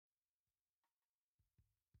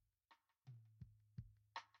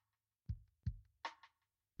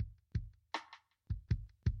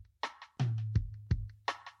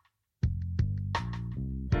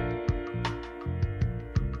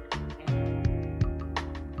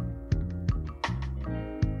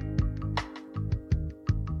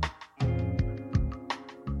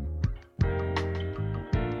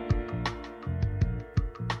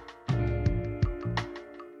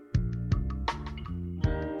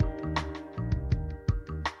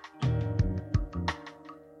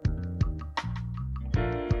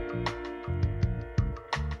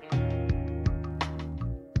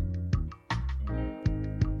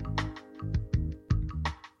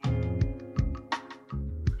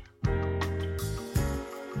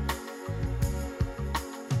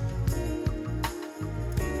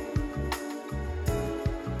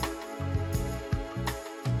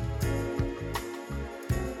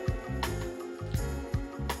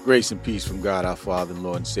Grace and peace from God, our Father and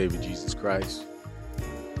Lord and Savior, Jesus Christ.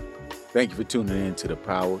 Thank you for tuning in to the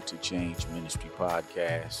Power to Change Ministry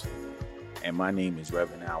podcast. And my name is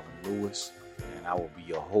Reverend Alvin Lewis, and I will be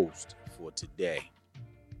your host for today.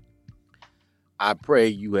 I pray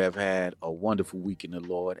you have had a wonderful week in the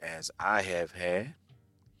Lord as I have had.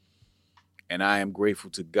 And I am grateful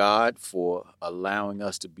to God for allowing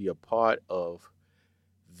us to be a part of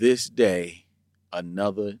this day,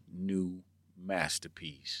 another new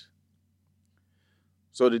masterpiece.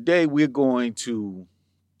 So today we're going to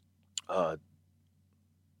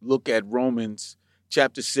look at Romans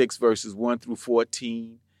chapter 6, verses 1 through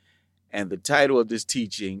 14. And the title of this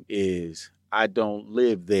teaching is, I Don't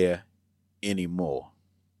Live There Anymore.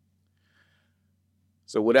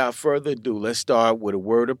 So without further ado, let's start with a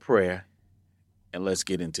word of prayer and let's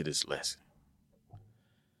get into this lesson.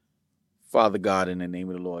 Father God, in the name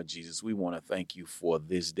of the Lord Jesus, we want to thank you for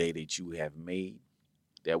this day that you have made,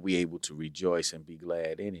 that we're able to rejoice and be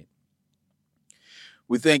glad in it.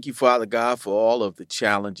 We thank you, Father God, for all of the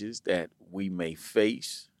challenges that we may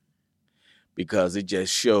face, because it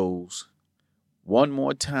just shows one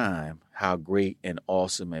more time how great and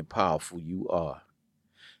awesome and powerful you are.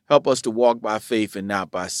 Help us to walk by faith and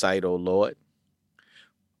not by sight, O Lord.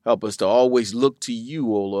 Help us to always look to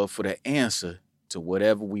you, O Lord, for the answer to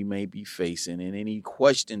whatever we may be facing and any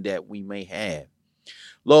question that we may have.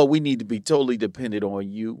 Lord, we need to be totally dependent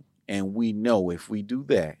on you, and we know if we do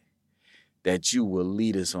that, that you will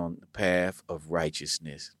lead us on the path of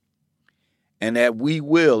righteousness, and that we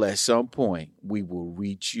will, at some point, we will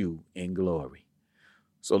reach you in glory.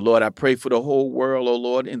 So, Lord, I pray for the whole world, oh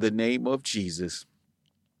Lord, in the name of Jesus.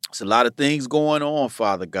 There's a lot of things going on,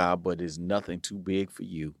 Father God, but there's nothing too big for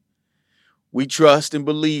you. We trust and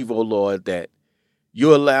believe, oh Lord, that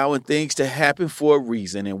you're allowing things to happen for a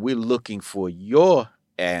reason, and we're looking for your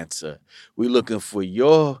answer. We're looking for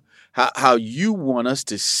your how you want us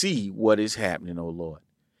to see what is happening, oh Lord.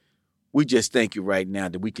 We just thank you right now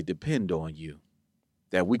that we can depend on you,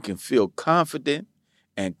 that we can feel confident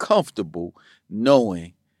and comfortable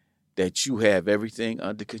knowing that you have everything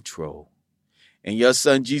under control. In your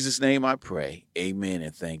son Jesus' name I pray, amen,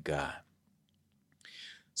 and thank God.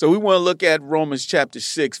 So we want to look at Romans chapter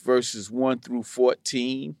 6, verses 1 through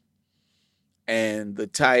 14. And the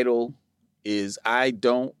title is, I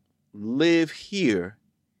Don't Live Here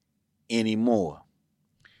Anymore.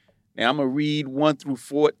 Now I'm going to read 1 through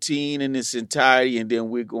 14 in its entirety, and then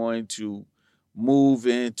we're going to move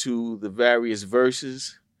into the various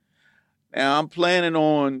verses. Now I'm planning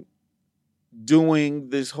on doing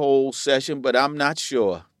this whole session, but I'm not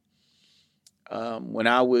sure. When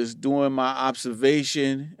I was doing my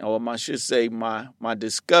observation, or I should say my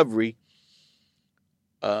discovery,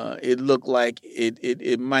 it looked like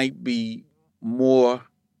it might be more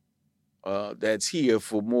that's here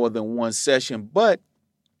for more than one session, but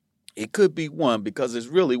it could be one, because it's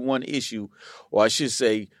really one issue, or I should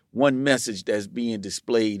say one message that's being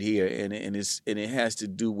displayed here, and it has to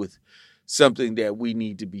do with something that we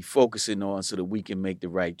need to be focusing on so that we can make the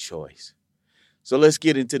right choice. So let's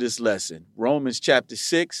get into this lesson. Romans chapter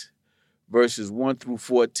 6, verses 1 through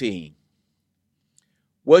 14.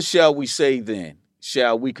 What shall we say then?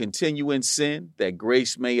 Shall we continue in sin that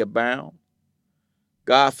grace may abound?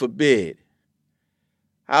 God forbid.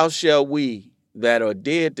 How shall we that are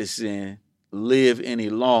dead to sin live any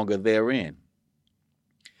longer therein?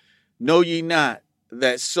 Know ye not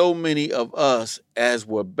that so many of us as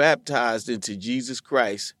were baptized into Jesus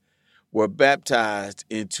Christ were baptized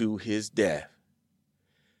into his death?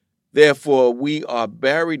 Therefore we are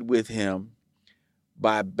buried with him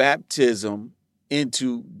by baptism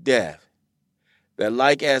into death, that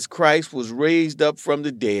like as Christ was raised up from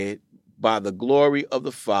the dead by the glory of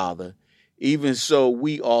the Father, even so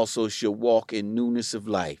we also should walk in newness of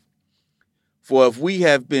life. For if we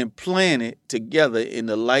have been planted together in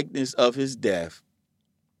the likeness of his death,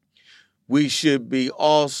 we should be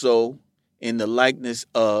also in the likeness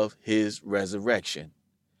of his resurrection.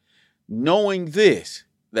 Knowing this,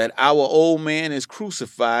 that our old man is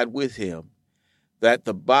crucified with him, that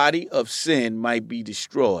the body of sin might be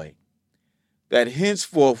destroyed, that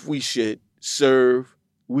henceforth we should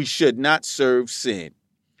not serve sin.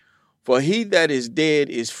 For he that is dead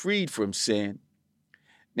is freed from sin.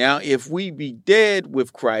 Now, if we be dead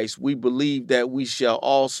with Christ, we believe that we shall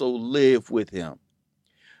also live with him,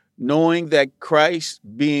 knowing that Christ,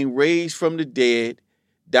 being raised from the dead,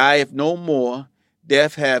 dieth no more,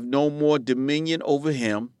 death hath no more dominion over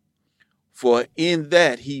him. For in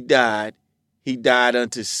that he died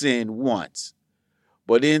unto sin once.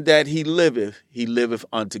 But in that he liveth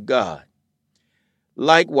unto God.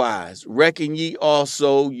 Likewise, reckon ye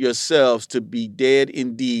also yourselves to be dead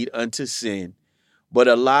indeed unto sin, but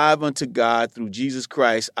alive unto God through Jesus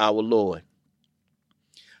Christ our Lord.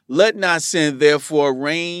 Let not sin therefore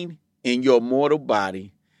reign in your mortal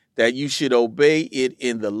body, that you should obey it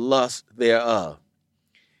in the lust thereof.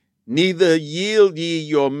 Neither yield ye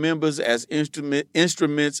your members as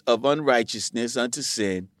instruments of unrighteousness unto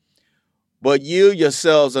sin, but yield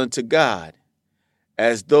yourselves unto God,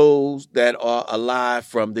 as those that are alive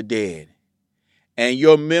from the dead, and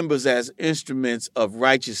your members as instruments of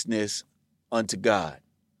righteousness unto God.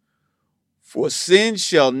 For sin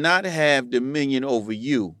shall not have dominion over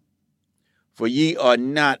you, for ye are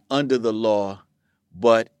not under the law,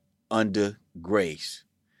 but under grace.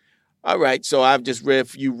 All right, so I've just read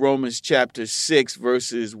for you Romans chapter 6,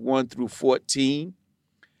 verses 1 through 14.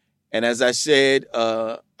 And as I said,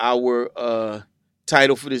 our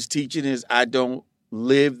title for this teaching is I Don't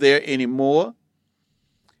Live There Anymore.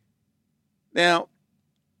 Now,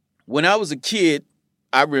 when I was a kid,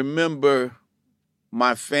 I remember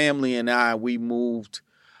my family and I, we moved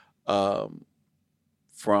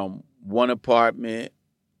from one apartment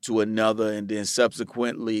to another, and then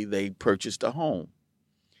subsequently they purchased a home.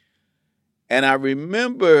 And I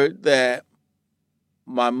remember that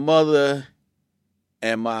my mother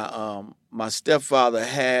and my stepfather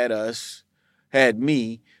had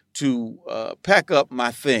me to pack up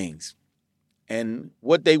my things. And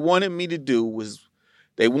what they wanted me to do was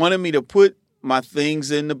they wanted me to put my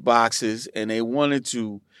things in the boxes, and they wanted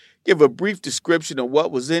to give a brief description of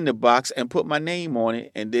what was in the box and put my name on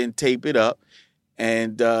it and then tape it up.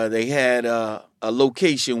 And they had a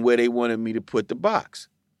location where they wanted me to put the box.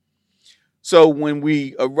 So when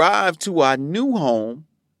we arrived to our new home,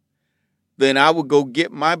 then I would go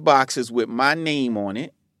get my boxes with my name on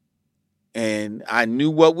it. And I knew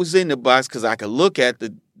what was in the box because I could look at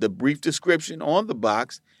the brief description on the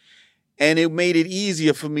box. And it made it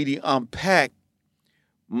easier for me to unpack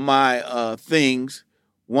my things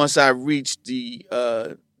once I reached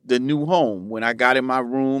the new home. When I got in my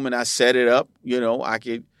room and I set it up, I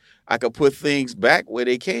could put things back where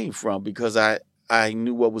they came from because I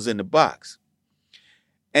knew what was in the box.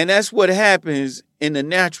 And that's what happens in the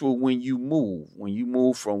natural when you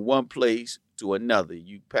move from one place to another.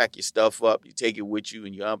 You pack your stuff up, you take it with you,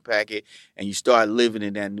 and you unpack it, and you start living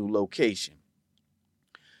in that new location.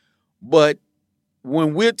 But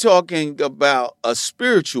when we're talking about a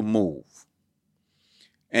spiritual move,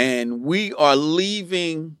 and we are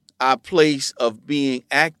leaving our place of being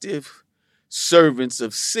active servants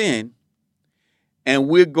of sin, and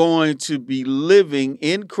we're going to be living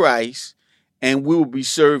in Christ, and we will be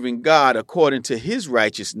serving God according to his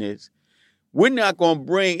righteousness, we're not going to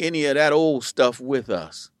bring any of that old stuff with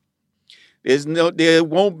us. There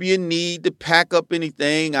won't be a need to pack up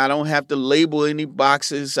anything. I don't have to label any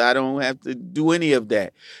boxes. I don't have to do any of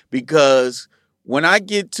that, because when I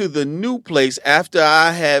get to the new place after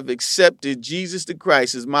I have accepted Jesus the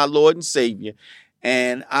Christ as my Lord and Savior,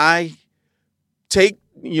 and I take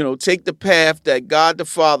the path that God the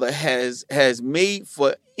Father has made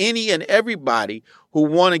for any and everybody who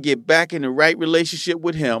want to get back in the right relationship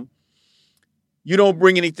with him, you don't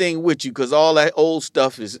bring anything with you because all that old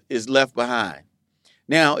stuff is left behind.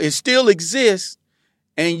 Now, it still exists,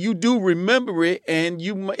 and you do remember it, and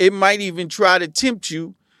it might even try to tempt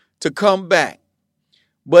you to come back.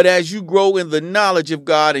 But as you grow in the knowledge of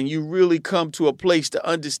God and you really come to a place to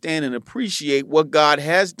understand and appreciate what God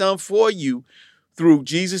has done for you through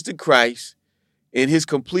Jesus the Christ in his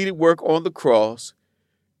completed work on the cross,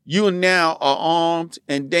 you now are armed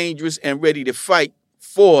and dangerous and ready to fight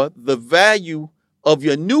for the value of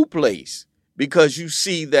your new place, because you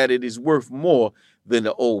see that it is worth more than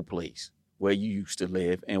the old place where you used to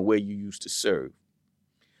live and where you used to serve.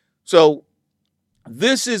 So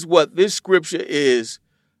this is what this scripture is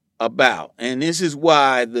about. And this is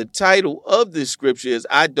why the title of this scripture is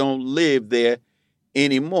I Don't Live There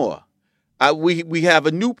Anymore. We have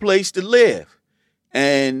a new place to live,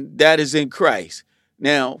 and that is in Christ.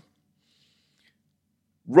 Now,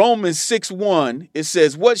 Romans 6:1, it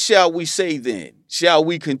says, what shall we say then? Shall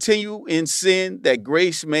we continue in sin that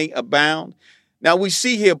grace may abound? Now we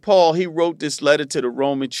see here, Paul, he wrote this letter to the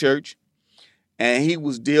Roman church, and he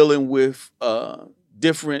was dealing with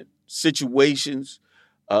different situations.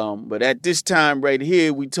 But at this time right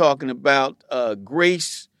here, we're talking about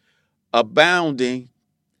grace abounding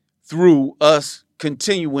through us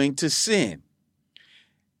continuing to sin.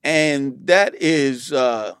 And that is,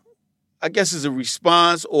 I guess, is a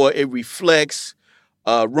response, or it reflects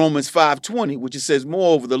Romans 5:20, which it says,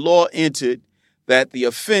 moreover, the law entered that the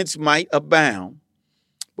offense might abound.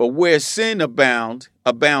 But where sin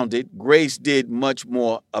abounded, grace did much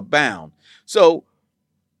more abound. So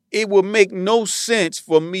it would make no sense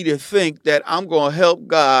for me to think that I'm going to help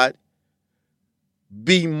God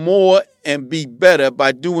be more and be better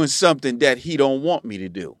by doing something that he don't want me to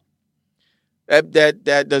do.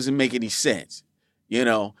 That doesn't make any sense,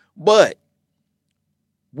 But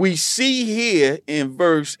we see here in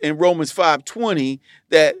Romans 5:20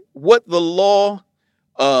 that what the law,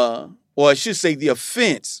 or I should say the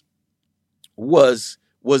offense was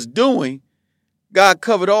doing, God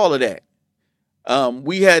covered all of that.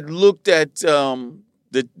 We had looked at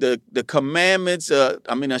the commandments.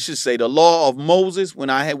 I should say the law of Moses.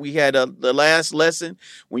 We had the last lesson.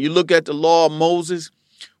 When you look at the law of Moses,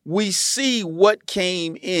 we see what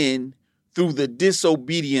came in through the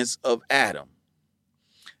disobedience of Adam.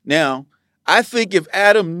 Now, I think if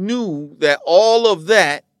Adam knew that all of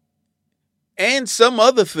that and some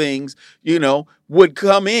other things, would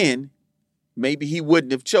come in, maybe he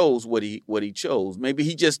wouldn't have chose what he chose. Maybe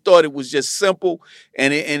he just thought it was just simple,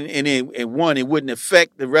 and it wouldn't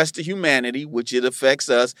affect the rest of humanity, which it affects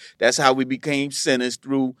us. That's how we became sinners,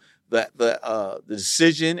 through the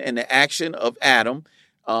decision and the action of Adam,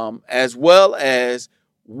 as well as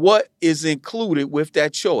what is included with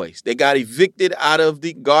that choice. They got evicted out of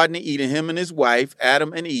the Garden of Eden, him and his wife,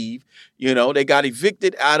 Adam and Eve. They got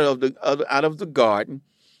evicted out of the garden,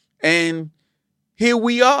 and here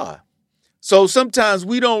we are. So sometimes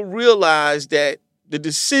we don't realize that the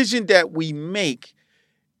decision that we make,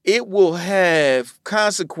 it will have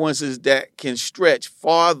consequences that can stretch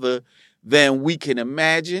farther than we can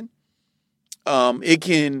imagine. It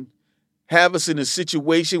can have us in a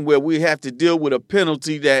situation where we have to deal with a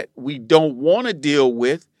penalty that we don't want to deal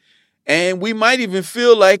with. And we might even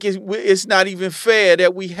feel like it's not even fair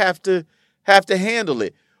that we have to handle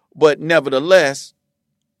it. But nevertheless,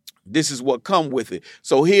 this is what come with it.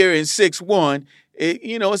 So here in 6:1,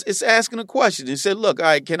 it's asking a question. It said, look, all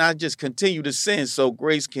right, can I just continue to sin so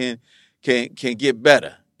grace can get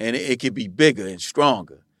better and it can be bigger and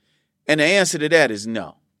stronger? And the answer to that is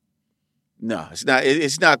no. No, it's not.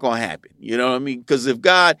 It's not going to happen. You know what I mean? Because if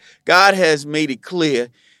God has made it clear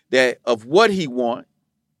that of what he wants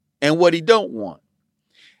and what he don't want,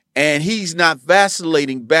 and he's not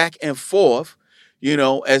vacillating back and forth,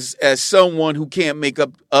 as someone who can't make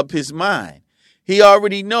up his mind. He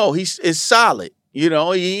already know it's solid. He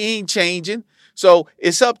ain't changing. So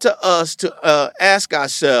it's up to us to ask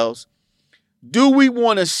ourselves, do we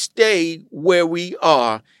want to stay where we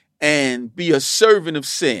are and be a servant of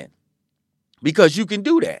sin? Because you can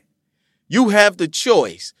do that. You have the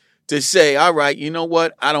choice to say, all right, you know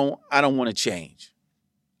what? I don't want to change.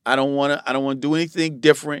 I don't want to do anything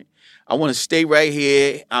different. I want to stay right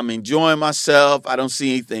here. I'm enjoying myself. I don't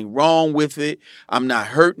see anything wrong with it. I'm not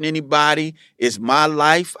hurting anybody. It's my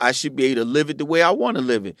life. I should be able to live it the way I want to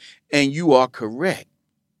live it. And you are correct.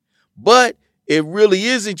 But it really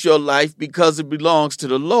isn't your life because it belongs to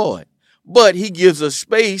the Lord. But he gives us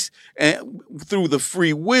space and through the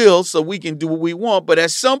free will so we can do what we want. But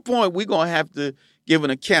at some point, we're going to have to give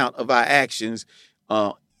an account of our actions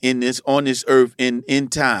on this earth in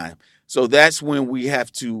time. So that's when we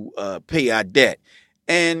have to pay our debt.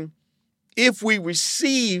 And if we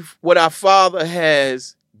receive what our Father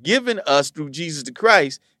has given us through Jesus the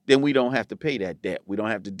Christ, then we don't have to pay that debt. We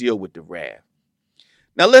don't have to deal with the wrath.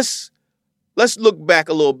 Now let's look back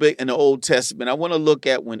a little bit in the Old Testament. I want to look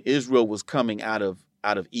at when Israel was coming out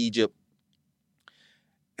of Egypt.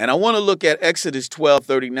 And I want to look at Exodus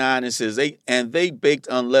 12:39. It says, they baked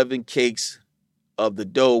unleavened cakes of the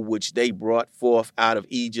dough which they brought forth out of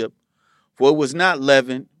Egypt. For it was not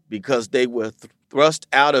leavened, because they were thrust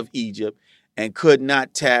out of Egypt and could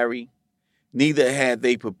not tarry, neither had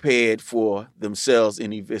they prepared for themselves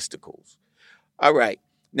any vesticles. All right.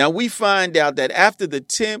 Now we find out that after the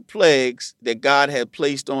 10 plagues that God had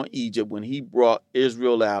placed on Egypt when he brought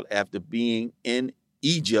Israel out after being in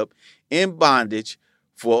Egypt in bondage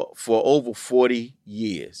for over 40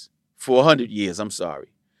 years, 400 years, I'm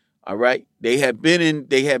sorry. All right. They had been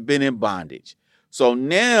in bondage. So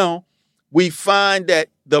now we find that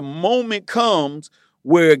the moment comes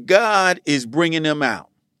where God is bringing them out.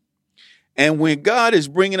 And when God is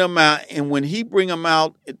bringing them out, and when he bring them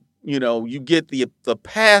out, you get the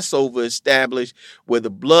Passover established where the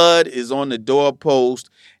blood is on the doorpost,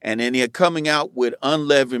 and then they're coming out with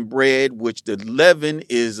unleavened bread, which the leaven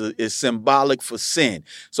is symbolic for sin.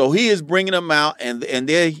 So he is bringing them out, and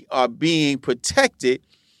they are being protected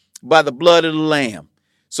by the blood of the Lamb,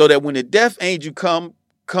 so that when the death angel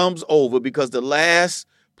comes over, because the last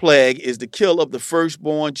plague is the kill of the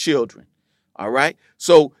firstborn children. All right.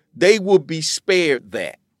 So they will be spared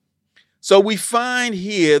that. So we find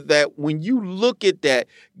here that when you look at that,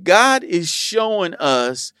 God is showing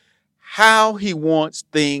us how he wants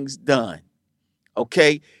things done.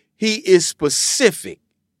 Okay? He is specific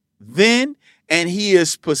then, and he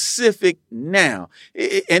is specific now.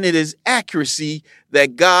 And it is accuracy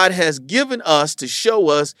that God has given us to show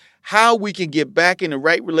us how we can get back in the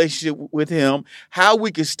right relationship with him, how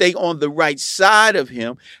we can stay on the right side of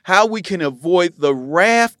him, how we can avoid the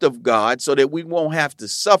wrath of God so that we won't have to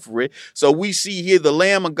suffer it. So we see here the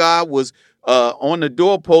Lamb of God was on the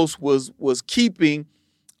doorpost was keeping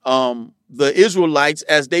the Israelites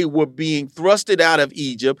as they were being thrusted out of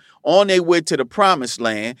Egypt on their way to the promised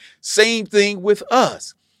land. Same thing with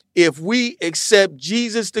us. If we accept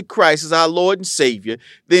Jesus the Christ as our Lord and Savior,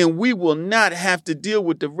 then we will not have to deal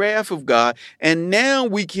with the wrath of God. And now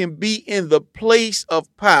we can be in the place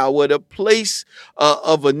of power, the place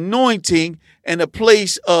of anointing, and the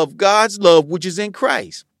place of God's love, which is in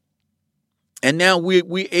Christ. And now we're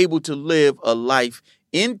able to live a life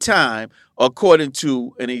in time according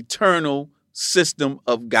to an eternal system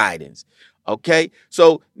of guidance. Okay?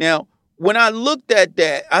 So now when I looked at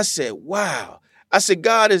that, I said, wow. I said,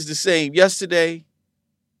 God is the same yesterday,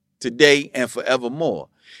 today, and forevermore.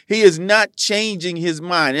 He is not changing his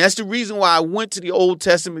mind. And that's the reason why I went to the Old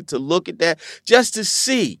Testament to look at that, just to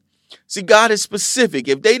see. See, God is specific.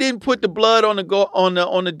 If they didn't put the blood on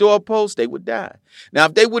the doorpost, they would die. Now,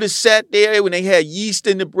 if they would have sat there when they had yeast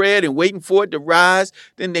in the bread and waiting for it to rise,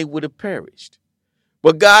 then they would have perished.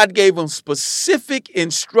 But God gave them specific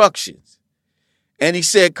instructions. And he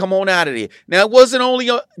said, come on out of there. Now, it wasn't only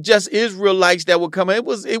just Israelites that were coming. It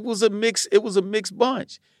was a mixed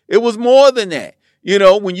bunch. It was more than that. You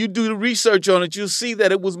know, when you do the research on it, you'll see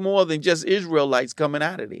that it was more than just Israelites coming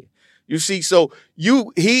out of there. You see, so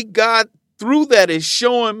God through that is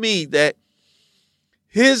showing me that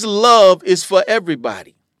his love is for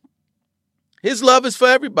everybody. His love is for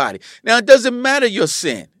everybody. Now, it doesn't matter your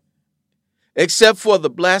sin, except for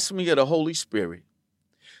the blasphemy of the Holy Spirit.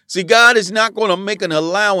 See, God is not going to make an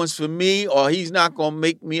allowance for me, or he's not going to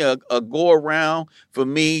make me a go around for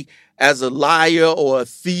me as a liar or a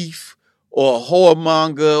thief or a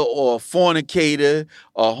whoremonger or a fornicator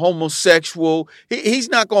or homosexual. He's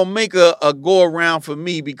not going to make a go around for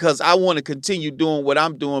me because I want to continue doing what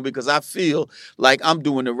I'm doing because I feel like I'm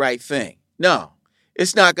doing the right thing. No,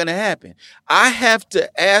 it's not going to happen. I have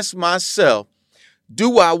to ask myself,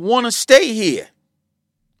 do I want to stay here?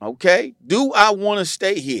 Okay, do I want to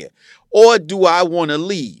stay here or do I want to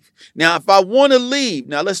leave? Now, if I want to leave,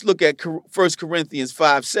 now let's look at 1 Corinthians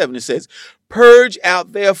 5:7. It says, purge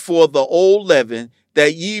out therefore the old leaven,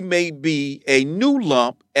 that ye may be a new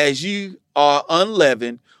lump as ye are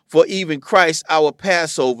unleavened, for even Christ our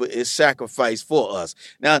Passover is sacrificed for us.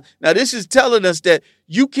 Now this is telling us that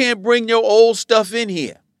you can't bring your old stuff in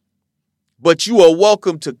here, but you are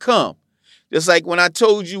welcome to come. Just like when I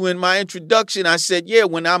told you in my introduction, I said, yeah,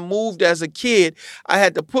 when I moved as a kid, I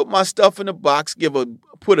had to put my stuff in a box,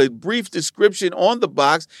 put a brief description on the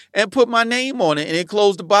box and put my name on it and then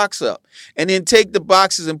close the box up and then take the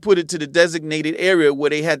boxes and put it to the designated area where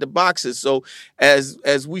they had the boxes. So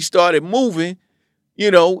as we started moving,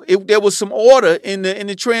 you know, there was some order in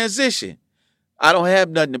the transition. I don't have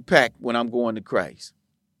nothing to pack when I'm going to Christ.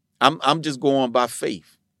 I'm just going by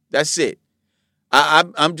faith. That's it.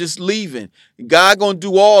 I'm just leaving. God gonna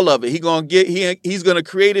do all of it. He's gonna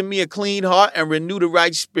create in me a clean heart and renew the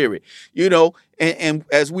right spirit. You know, and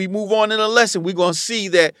as we move on in the lesson, we're gonna see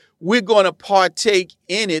that we're gonna partake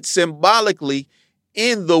in it symbolically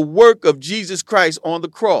in the work of Jesus Christ on the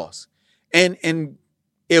cross. And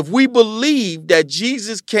if we believe that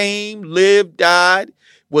Jesus came, lived, died,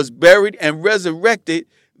 was buried, and resurrected,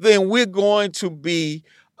 then we're going to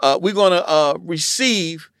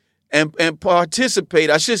receive and participate,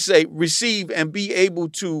 I should say, receive and be able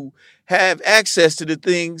to have access to the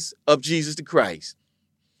things of Jesus the Christ.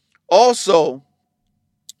 Also,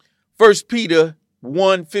 1 Peter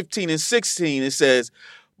 1:15 and 16, it says,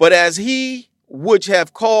 but as he which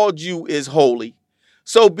have called you is holy,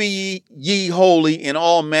 so be ye holy in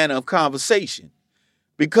all manner of conversation,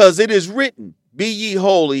 because it is written, be ye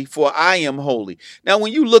holy, for I am holy. Now,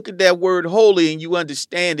 when you look at that word holy and you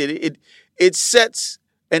understand it, it sets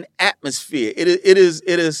an atmosphere. It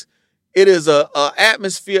is a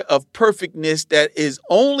atmosphere of perfectness that is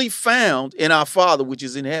only found in our Father, which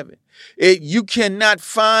is in heaven. You cannot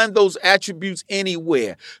find those attributes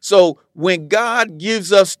anywhere. So when God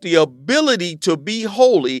gives us the ability to be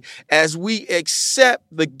holy as we accept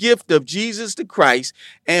the gift of Jesus the Christ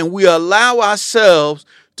and we allow ourselves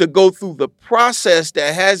to go through the process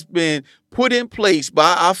that has been put in place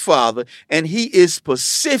by our Father, and he is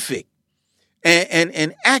specific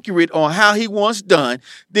and accurate on how he wants done,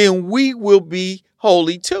 then we will be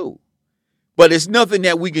holy too. But it's nothing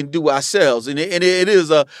that we can do ourselves. And it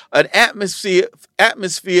is an atmosphere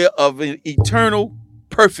of an eternal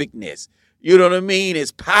perfectness. You know what I mean?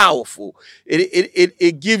 It's powerful.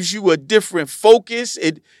 It gives you a different focus.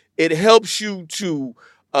 It helps you to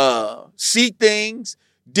see things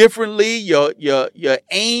differently. Your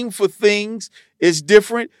aim for things is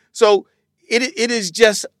different. So it is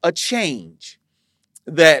just a change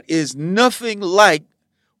that is nothing like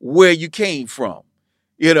where you came from.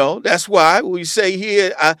 You know, that's why we say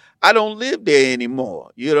here, I don't live there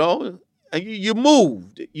anymore. You know, you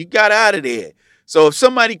moved, you got out of there. So if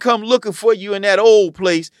somebody come looking for you in that old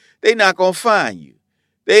place, they're not going to find you.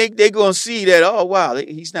 They're going to see that, oh, wow,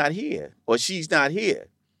 he's not here or she's not here.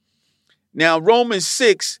 Now, Romans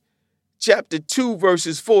 6, chapter 2,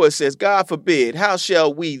 verses 4, it says, God forbid, how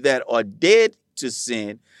shall we that are dead to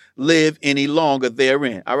sin live any longer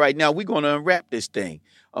therein? All right, now we're going to unwrap this thing,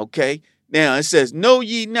 okay? Now, it says, know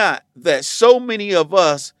ye not that so many of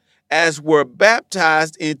us as were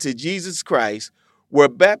baptized into Jesus Christ were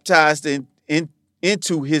baptized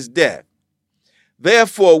into his death.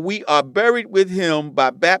 Therefore, we are buried with him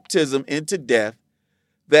by baptism into death,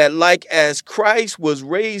 that like as Christ was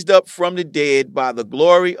raised up from the dead by the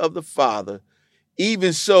glory of the Father,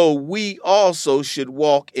 even so we also should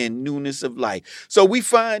walk in newness of life. So we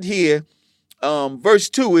find here, verse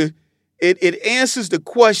 2, it answers the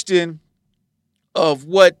question of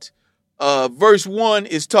what verse 1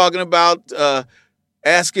 is talking about,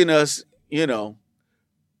 asking us, you know,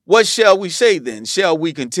 what shall we say then? Shall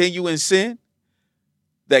we continue in sin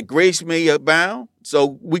that grace may abound?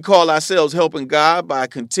 So we call ourselves helping God by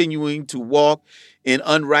continuing to walk in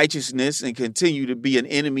unrighteousness and continue to be an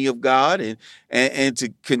enemy of God and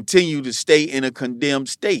to continue to stay in a condemned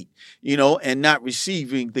state, you know, and not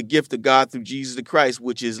receiving the gift of God through Jesus the Christ,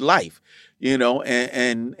 which is life, you know,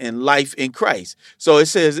 and life in Christ. So it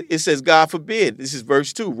says, God forbid. This is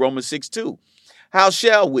verse 2, Romans 6:2. How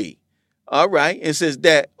shall we? All right. It says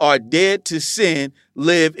that are dead to sin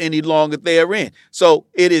live any longer therein. So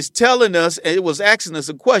it is telling us, and it was asking us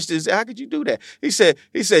a question. How could you do that? He said,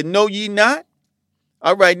 know ye not?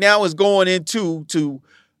 All right. Now it's going into to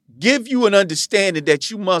give you an understanding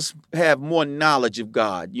that you must have more knowledge of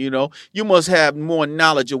God. You know, you must have more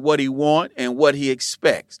knowledge of what he wants and what he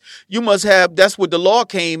expects. You must have, that's what the law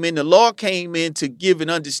came in. The law came in to give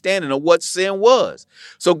an understanding of what sin was.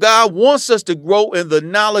 So God wants us to grow in the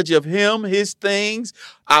knowledge of him, his things,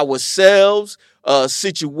 ourselves,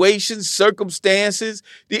 situations, circumstances.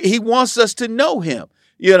 He wants us to know him,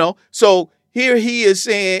 you know. So here he is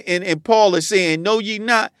saying, and Paul is saying, know ye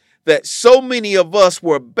not that so many of us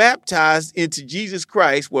were baptized into Jesus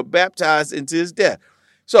Christ, were baptized into his death.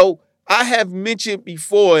 So I have mentioned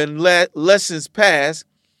before in lessons past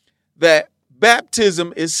that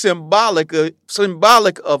baptism is symbolic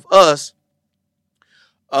of us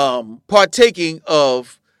partaking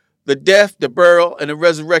of the death, the burial, and the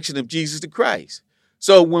resurrection of Jesus the Christ.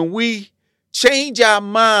 So when we change our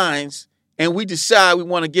minds and we decide we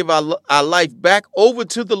want to give our life back over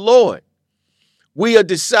to the Lord, we are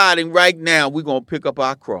deciding right now we're going to pick up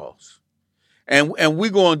our cross and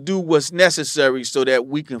we're going to do what's necessary so that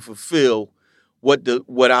we can fulfill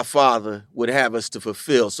what our Father would have us to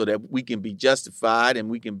fulfill, so that we can be justified and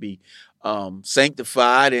we can be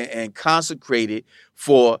sanctified and consecrated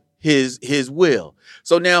for his will.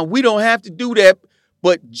 So now we don't have to do that,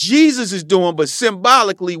 but Jesus is doing, but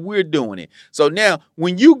symbolically we're doing it. So now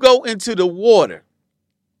when you go into the water,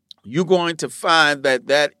 you're going to find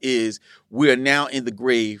that is, we're now in the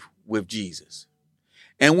grave with Jesus.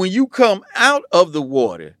 And when you come out of the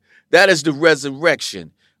water, that is the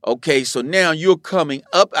resurrection. Okay, so now you're coming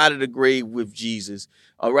up out of the grave with Jesus.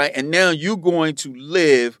 All right, and now you're going to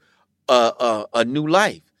live a new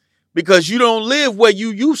life, because you don't live where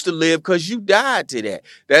you used to live, because you died to that.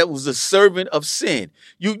 That was a servant of sin.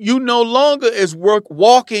 You no longer is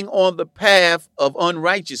walking on the path of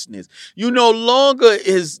unrighteousness. You no longer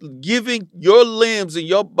is giving your limbs and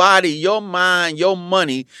your body, your mind, your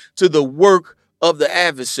money to the work of the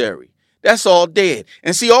adversary. That's all dead.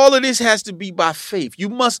 And see, all of this has to be by faith. You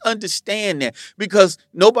must understand that, because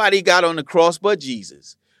nobody got on the cross but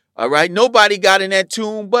Jesus. All right. Nobody got in that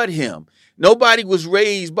tomb but him. Nobody was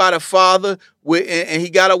raised by the Father and he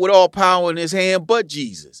got up with all power in his hand but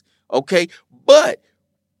Jesus. Okay. But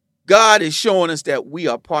God is showing us that we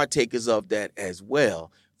are partakers of that as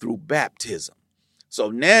well through baptism. So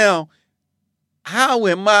now, how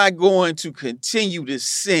am I going to continue to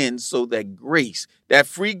sin so that grace, that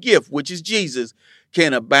free gift, which is Jesus,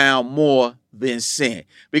 can abound more than sin,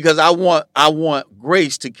 because I want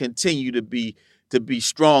grace to continue to be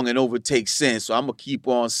strong and overtake sin. So I'm gonna keep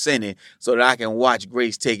on sinning so that I can watch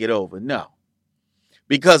grace take it over. No,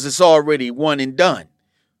 because it's already one and done.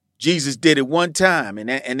 Jesus did it one time,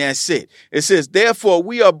 and that's it. It says, therefore,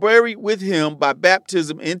 we are buried with him by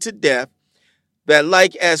baptism into death, that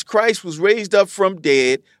like as Christ was raised up from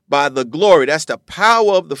dead by the glory, that's the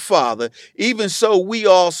power of the Father, even so we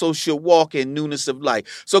also should walk in newness of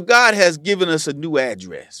life. So God has given us a new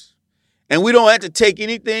address, and we don't have to take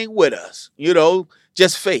anything with us,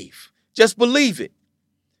 just faith. Just believe it.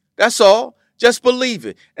 That's all. Just believe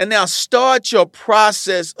it. And now start your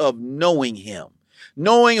process of knowing him.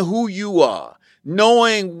 Knowing who you are,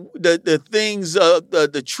 knowing the things,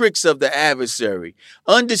 the tricks of the adversary,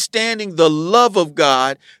 understanding the love of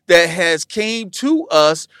God that has came to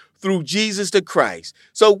us through Jesus the Christ.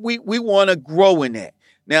 So we want to grow in that.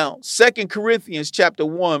 Now, 2 Corinthians chapter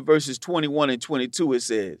 1, verses 21 and 22, it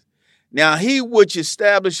says, now he which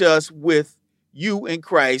established us with you in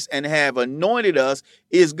Christ and have anointed us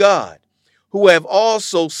is God, who have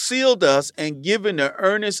also sealed us and given the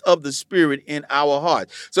earnest of the Spirit in our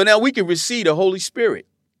hearts. So now we can receive the Holy Spirit.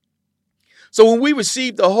 So when we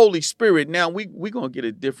receive the Holy Spirit, now we're going to get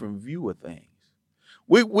a different view of things.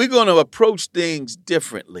 We're going to approach things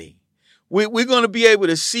differently. We're going to be able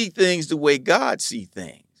to see things the way God sees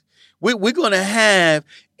things. We're going to have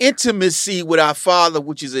intimacy with our Father,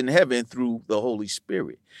 which is in heaven, through the Holy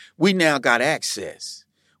Spirit. We now got access.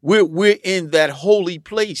 We're in that holy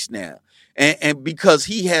place now. And because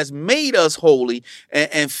he has made us holy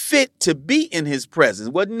and fit to be in his presence.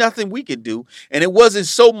 Wasn't nothing we could do. And it wasn't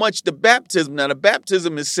so much the baptism. Now, the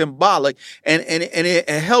baptism is symbolic, and it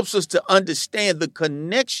helps us to understand the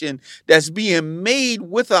connection that's being made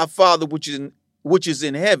with our Father, which is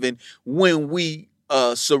in heaven, when we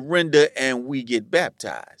surrender and we get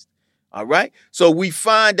baptized. All right. So we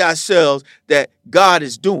find ourselves that God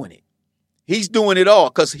is doing it. He's doing it all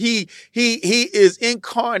because he is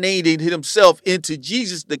incarnating himself into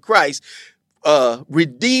Jesus the Christ,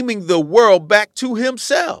 redeeming the world back to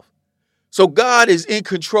himself. So God is in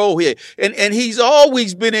control here. And he's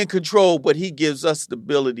always been in control, but he gives us the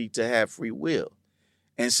ability to have free will.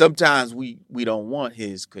 And sometimes we don't want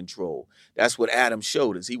his control. That's what Adam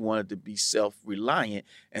showed us. He wanted to be self-reliant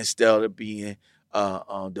instead of being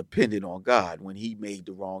dependent on God when he made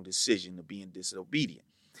the wrong decision of being disobedient.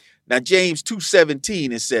 Now, James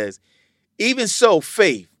 2:17, it says, even so,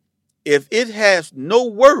 faith, if it has no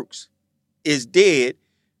works, is dead,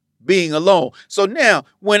 being alone. So now,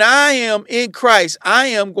 when I am in Christ, I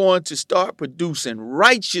am going to start producing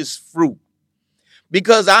righteous fruit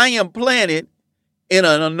because I am planted in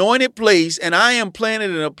an anointed place, and I am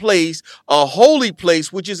planted in a place, a holy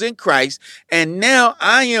place, which is in Christ. And now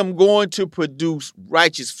I am going to produce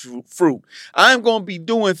righteous fruit. I'm going to be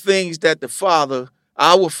doing things that the Father,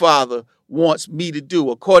 our Father, wants me to do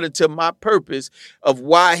according to my purpose of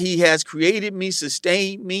why he has created me,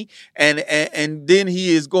 sustained me, and then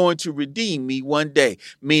he is going to redeem me one day,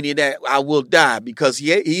 meaning that I will die because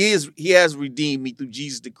he has redeemed me through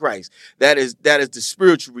Jesus the Christ. That is the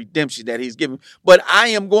spiritual redemption that he's given. But I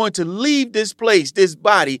am going to leave this place, this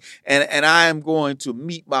body, and I am going to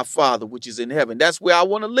meet my Father, which is in heaven. That's where I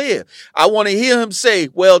want to live. I want to hear him say,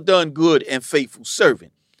 well done, good and faithful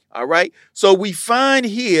servant. All right. So we find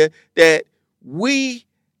here that we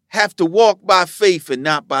have to walk by faith and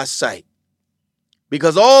not by sight,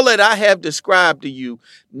 because all that I have described to you,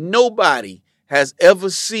 nobody has ever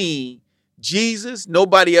seen Jesus.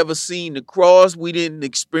 Nobody ever seen the cross. We didn't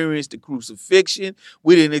experience the crucifixion.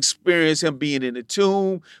 We didn't experience him being in the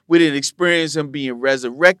tomb. We didn't experience him being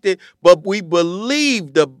resurrected, but we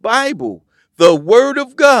believe the Bible, the word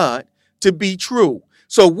of God, to be true.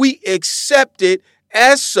 So we accept it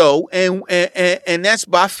as so, and that's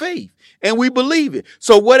by faith, and we believe it.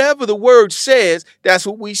 So whatever the word says, that's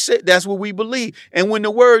what we say. That's what we believe. And when the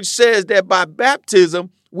word says that by baptism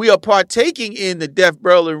we are partaking in the death,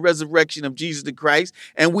 burial, and resurrection of Jesus the Christ,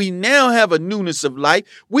 and we now have a newness of life,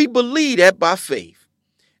 we believe that by faith.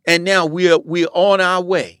 And now we're on our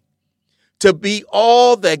way to be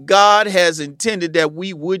all that God has intended that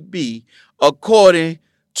we would be, according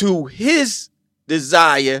to his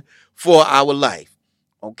desire for our life.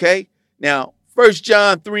 Okay, now 1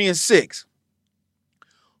 John 3:6.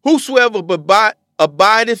 Whosoever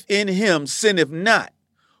abideth in him sinneth not.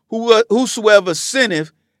 Whosoever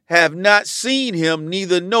sinneth have not seen him,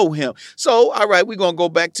 neither know him. So, all right, we're going to go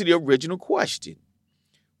back to the original question,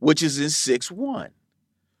 which is in 6:1.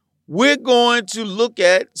 We're going to look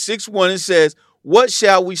at 6:1. It says, what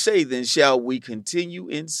shall we say then? Shall we continue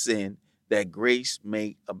in sin that grace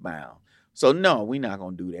may abound? So, no, we're not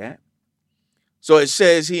going to do that. So it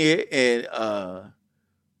says here in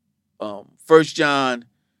 1 John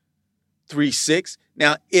 3:6.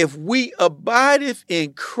 Now, if we abideth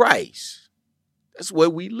in Christ, that's where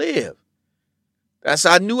we live. That's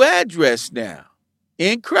our new address now,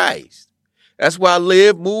 in Christ. That's where I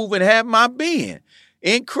live, move, and have my being,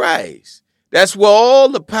 in Christ. That's where all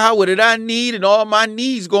the power that I need and all my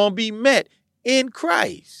needs going to be met, in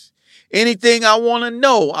Christ. Anything I want to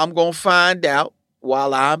know, I'm going to find out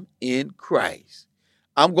while I'm in Christ.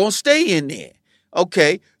 I'm going to stay in there.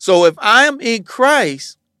 Okay, so if I'm in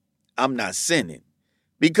Christ, I'm not sinning.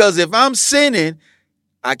 Because if I'm sinning,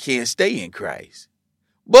 I can't stay in Christ.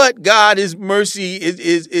 But God is mercy. It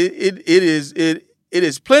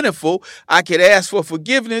is plentiful. I can ask for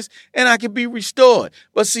forgiveness and I can be restored.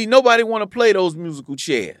 But see, nobody want to play those musical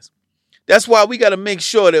chairs. That's why we got to make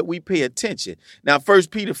sure that we pay attention. Now,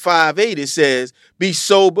 1 Peter 5:8, it says, be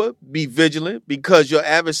sober, be vigilant, because your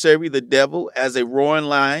adversary, the devil, as a roaring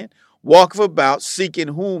lion, walketh about seeking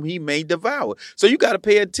whom he may devour. So you got to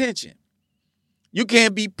pay attention. You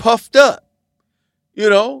can't be puffed up.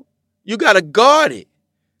 You got to guard it.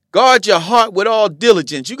 Guard your heart with all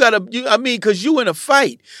diligence. Because you in a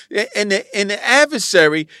fight, and the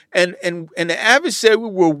adversary and the adversary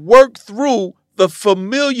will work through the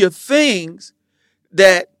familiar things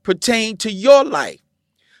that pertain to your life.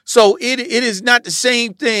 So it is not the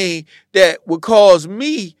same thing that would cause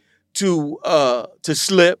me to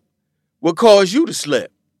slip, will cause you to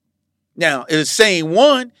slip. Now, it's the same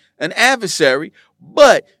one, an adversary,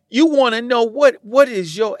 but you want to know what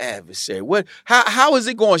is your adversary? How is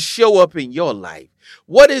it going to show up in your life?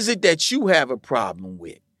 What is it that you have a problem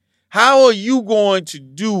with? How are you going to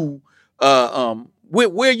do?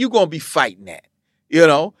 Where are you going to be fighting at?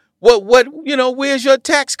 Where's your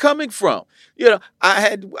attacks coming from?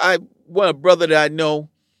 I one brother that I know.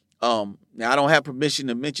 Now I don't have permission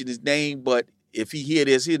to mention his name, but if he hear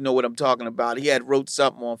this, he'll know what I'm talking about. He had wrote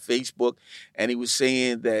something on Facebook, and he was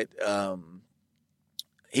saying that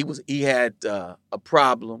he had a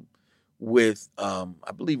problem with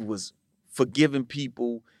I believe it was forgiving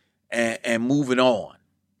people and moving on,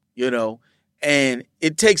 and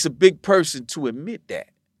it takes a big person to admit that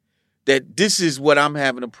this is what I'm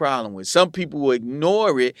having a problem with. Some people will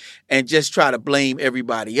ignore it and just try to blame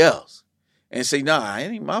everybody else and say, nah,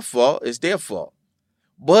 it ain't my fault, it's their fault.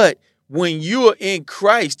 But when you're in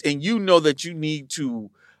Christ and you know that you need to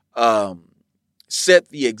set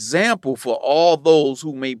the example for all those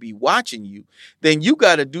who may be watching you, then you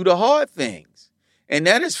got to do the hard things. And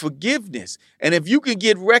that is forgiveness. And if you can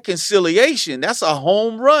get reconciliation, that's a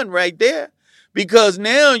home run right there. Because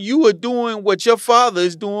now you are doing what your Father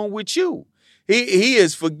is doing with you. He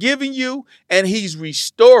is forgiving you and he's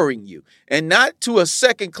restoring you. And not to a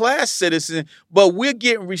second-class citizen, but we're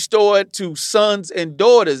getting restored to sons and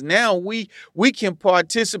daughters. Now we can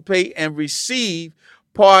participate and receive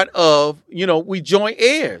part of, we joint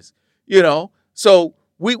heirs, so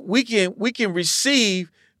we can receive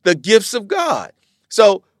the gifts of God.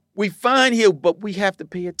 So we find here, but we have to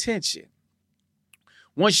pay attention.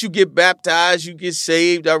 Once you get baptized, you get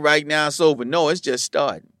saved. All right, now it's over. No, it's just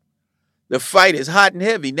starting. The fight is hot and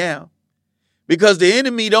heavy now because the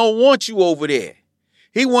enemy don't want you over there.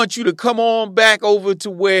 He wants you to come on back over to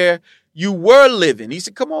where you were living. He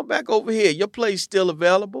said, come on back over here. Your place still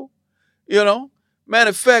available. Matter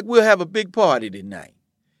of fact, we'll have a big party tonight.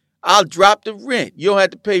 I'll drop the rent. You don't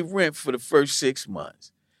have to pay rent for the first 6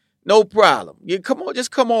 months. No problem.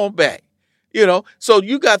 Just come on back. So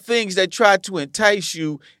you got things that try to entice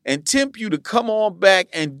you and tempt you to come on back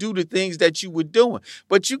and do the things that you were doing.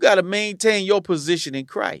 But you got to maintain your position in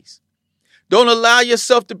Christ. Don't allow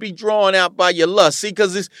yourself to be drawn out by your lust. See,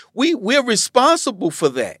 because we're responsible for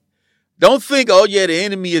that. Don't think, oh, yeah, the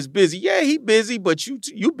enemy is busy. Yeah, he busy, but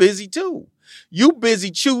you busy too. You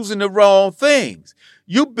busy choosing the wrong things.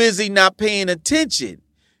 You busy not paying attention.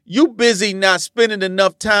 You busy not spending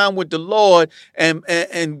enough time with the Lord and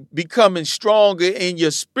becoming stronger in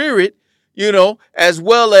your spirit, as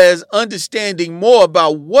well as understanding more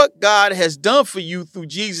about what God has done for you through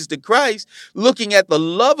Jesus the Christ, looking at the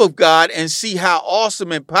love of God and see how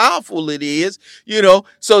awesome and powerful it is,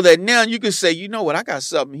 so that now you can say, you know what, I got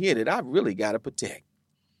something here that I really got to protect.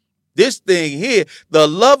 This thing here, the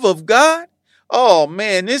love of God, oh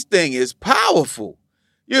man, this thing is powerful.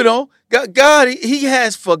 God, he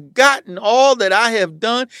has forgotten all that I have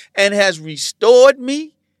done and has restored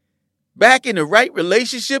me back in the right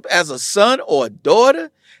relationship as a son or a daughter.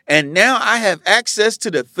 And now I have access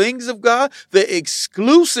to the things of God, the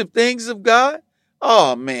exclusive things of God.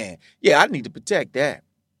 Oh, man. Yeah, I need to protect that.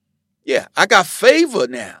 Yeah, I got favor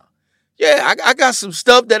now. Yeah, I got some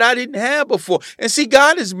stuff that I didn't have before. And see,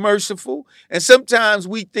 God is merciful. And sometimes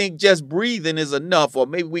we think just breathing is enough, or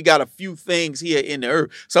maybe we got a few things here in the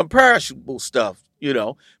earth, some perishable stuff,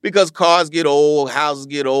 because cars get old, houses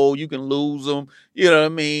get old, you can lose them, you know what I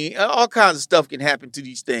mean? All kinds of stuff can happen to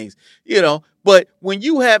these things, But when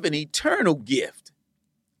you have an eternal gift,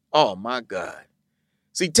 oh my God.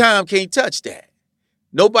 See, time can't touch that.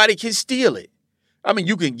 Nobody can steal it. I mean,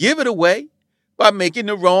 you can give it away by making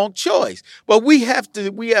the wrong choice. But we have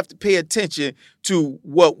to pay attention to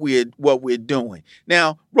what we're doing.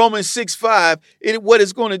 Now, Romans 6:5, what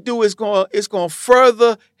it's going to do is it's going to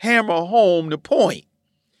further hammer home the point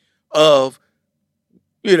of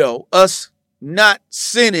us not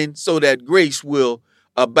sinning so that grace will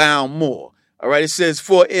abound more. All right, it says,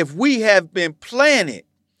 for if we have been planted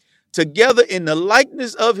together in the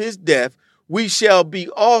likeness of his death, we shall be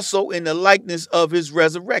also in the likeness of his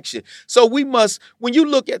resurrection. So we must, when you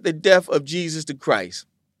look at the death of Jesus the Christ,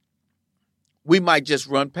 we might just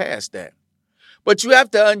run past that. But you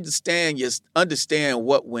have to understand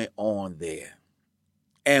what went on there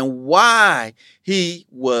and why he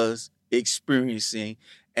was experiencing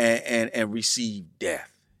and received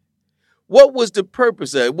death. What was the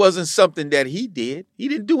purpose of it? It wasn't something that he did. He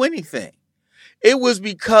didn't do anything. It was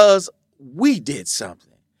because we did something.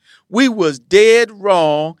 We was dead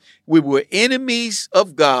wrong. We were enemies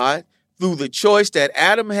of God through the choice that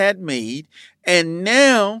Adam had made. And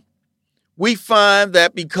now we find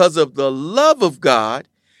that because of the love of God,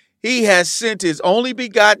 he has sent his only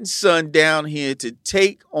begotten son down here to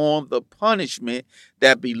take on the punishment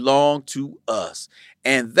that belonged to us.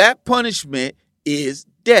 And that punishment is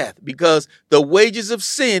death, because the wages of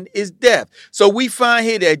sin is death. So we find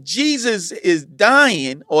here that Jesus is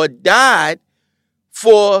dying or died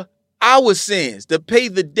for our sins, to pay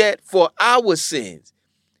the debt for our sins.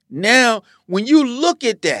 Now, when you look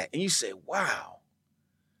at that and you say, wow,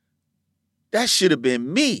 that should have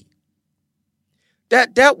been me.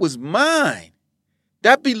 That was mine.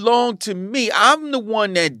 That belonged to me. I'm the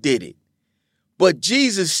one that did it. But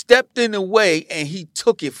Jesus stepped in the way and he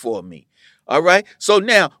took it for me. All right. So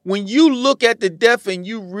now when you look at the death and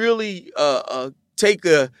you really take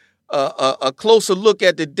a closer look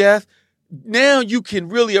at the death, now you can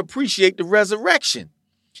really appreciate the resurrection,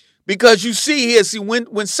 because you see here,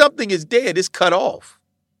 when something is dead, it's cut off.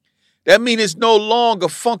 That means it's no longer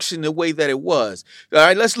functioning the way that it was. All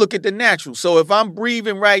right, let's look at the natural. So if I'm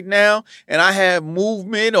breathing right now and I have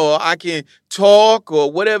movement, or I can talk, or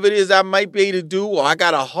whatever it is I might be able to do, or I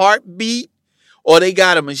got a heartbeat, or they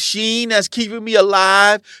got a machine that's keeping me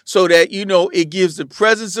alive so that, it gives the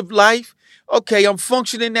presence of life. Okay, I'm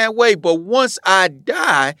functioning that way. But once I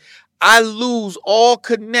die, I lose all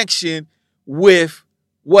connection with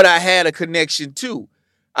what I had a connection to.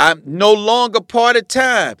 I'm no longer part of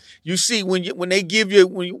time. You see, when they give you,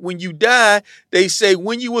 when you die, they say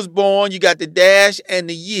when you was born, you got the dash and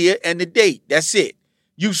the year and the date. That's it.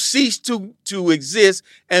 You cease to exist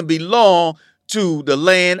and belong to the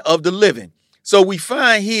land of the living. So we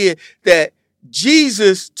find here that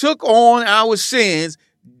Jesus took on our sins,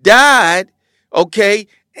 died, okay,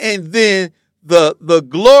 and then the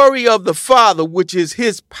glory of the Father, which is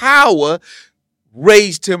his power,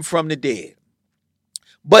 raised him from the dead.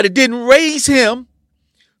 But it didn't raise him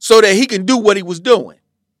so that he can do what he was doing.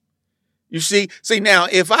 You see now,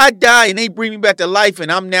 if I die and they bring me back to life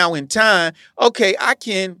and I'm now in time, okay, I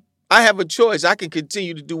have a choice. I can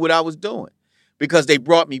continue to do what I was doing because they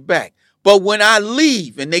brought me back. But when I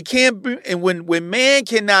leave and they can't, and when man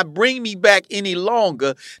cannot bring me back any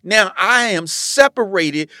longer, now I am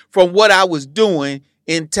separated from what I was doing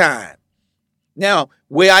in time. Now,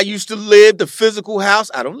 where I used to live, the physical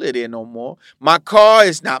house, I don't live there no more. My car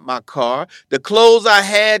is not my car. The clothes I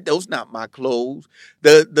had, those not my clothes.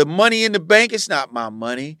 The money in the bank, it's not my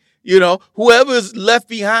money. Whoever's left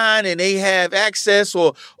behind and they have access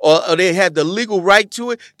or they have the legal right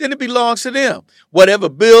to it, then it belongs to them. Whatever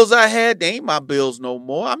bills I had, they ain't my bills no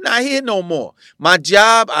more. I'm not here no more. My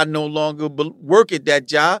job, I no longer work at that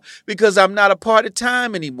job because I'm not a part of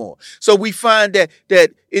time anymore. So we find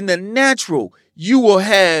that in the natural, you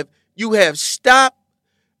have stopped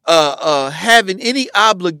having any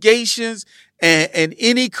obligations and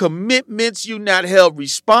any commitments. You're not held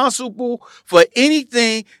responsible for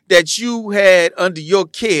anything that you had under your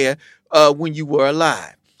care when you were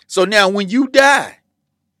alive. So now when you die,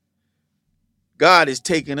 God is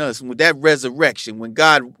taking us with that resurrection. When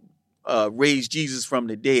God raised Jesus from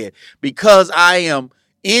the dead, because I am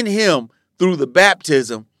in him through the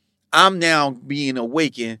baptism, I'm now being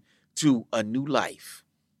awakened to a new life.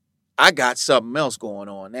 I got something else going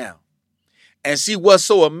on now. And see what's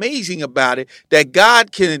so amazing about it, that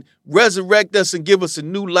God can resurrect us and give us a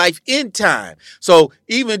new life in time. So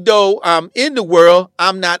even though I'm in the world,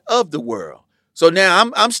 I'm not of the world. So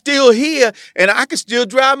now I'm still here and I can still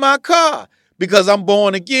drive my car because I'm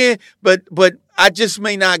born again, but I just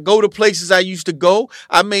may not go to places I used to go.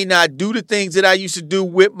 I may not do the things that I used to do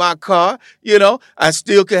with my car. I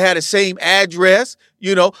still could have the same address,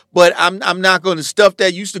 but I'm not going to stuff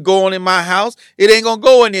that used to go on in my house. It ain't going to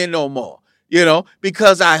go in there no more.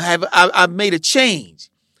 Because I've made a change.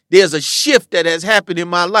 There's a shift that has happened in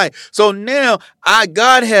my life. So now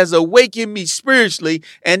God has awakened me spiritually,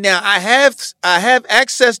 and now I have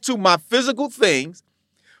access to my physical things,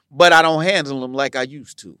 but I don't handle them like I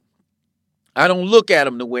used to. I don't look at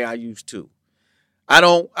them the way I used to. I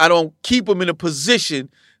don't keep them in a position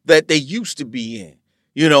that they used to be in.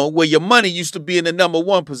 Where your money used to be in the number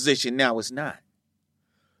one position, now it's not.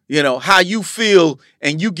 How you feel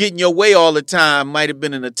and you getting your way all the time might have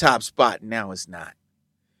been in the top spot. Now it's not.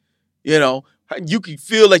 You can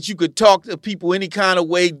feel like you could talk to people any kind of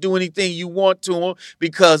way, do anything you want to them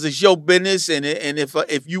because it's your business. And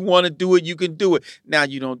if you want to do it, you can do it. Now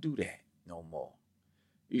you don't do that no more.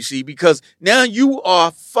 You see, because now you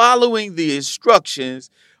are following the instructions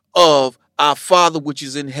of our Father, which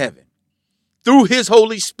is in heaven through his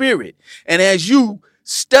Holy Spirit. And as you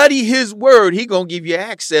study his word, he going to give you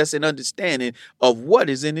access and understanding of what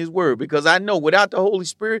is in his word. Because I know without the Holy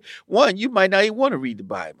Spirit, one, you might not even want to read the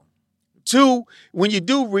Bible. Two, when you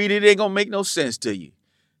do read it, it ain't going to make no sense to you.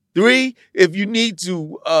 Three, if you need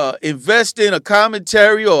to invest in a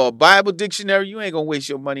commentary or a Bible dictionary, you ain't going to waste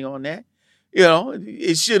your money on that.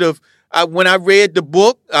 It should have. When I read the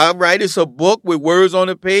book, it's a book with words on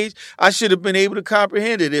the page. I should have been able to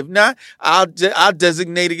comprehend it. If not, I'll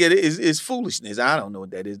designate it as foolishness. I don't know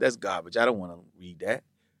what that is. That's garbage. I don't want to read that.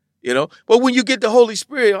 But when you get the Holy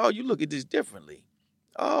Spirit, you look at this differently.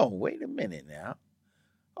 Oh, wait a minute now.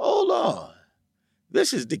 Hold on.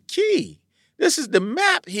 This is the key. This is the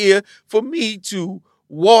map here for me to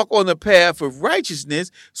walk on the path of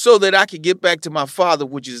righteousness so that I can get back to my Father,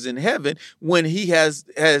 which is in heaven, when he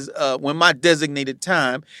when my designated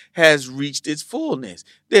time has reached its fullness.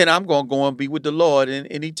 Then I'm going to go and be with the Lord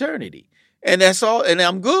in eternity. And that's all. And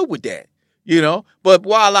I'm good with that, But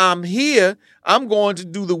while I'm here, I'm going to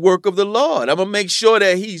do the work of the Lord. I'm going to make sure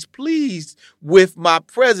that he's pleased with my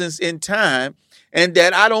presence in time and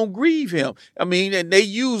that I don't grieve him. And they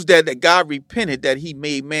use that God repented that he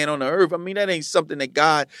made man on the earth. That ain't something that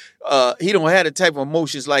God, he don't have the type of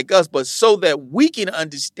emotions like us, but so that we can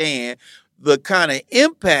understand the kind of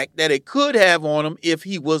impact that it could have on him if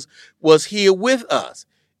he was here with us.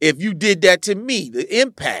 If you did that to me, the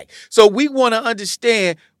impact. So we want to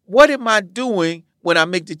understand, what am I doing when I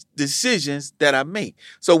make the decisions that I make?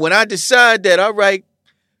 So when I decide that, all right,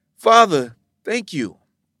 Father, thank you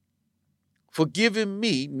for giving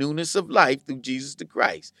me newness of life through Jesus the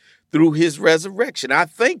Christ, through his resurrection. I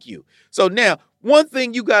thank you. So now, one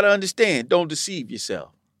thing you got to understand, don't deceive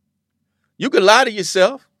yourself. You can lie to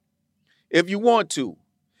yourself if you want to,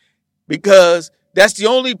 because that's the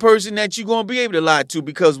only person that you're going to be able to lie to,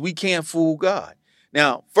 because we can't fool God.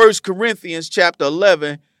 Now, 1 Corinthians chapter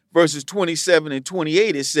 11, verses 27 and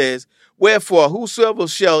 28, it says, "Wherefore, whosoever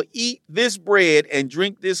shall eat this bread and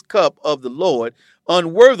drink this cup of the Lord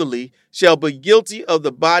unworthily shall be guilty of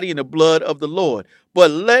the body and the blood of the Lord.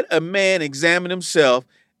 But let a man examine himself,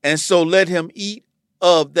 and so let him eat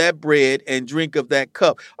of that bread and drink of that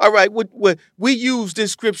cup." All right, we use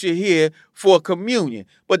this scripture here for communion.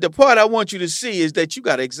 But the part I want you to see is that you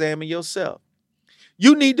got to examine yourself.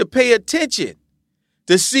 You need to pay attention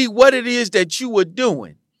to see what it is that you are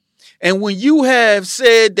doing. And when you have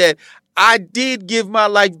said that I did give my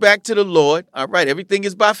life back to the Lord, all right, everything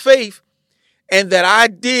is by faith, and that I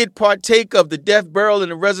did partake of the death, burial,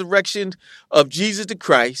 and the resurrection of Jesus the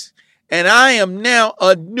Christ, and I am now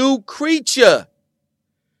a new creature.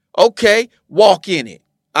 Okay, walk in it.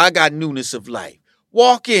 I got newness of life.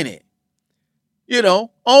 Walk in it.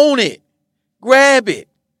 Own it. Grab it.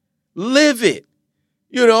 Live it.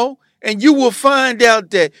 And you will find out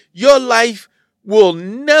that your life will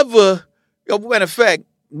never, matter of fact,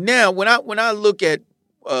 now when I look at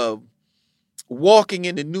walking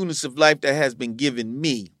in the newness of life that has been given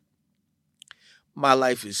me, my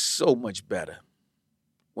life is so much better.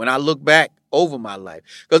 When I look back over my life,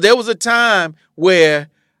 because there was a time where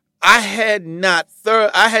I had not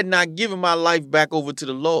given my life back over to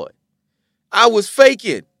the Lord. I was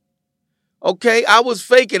faking. Okay, I was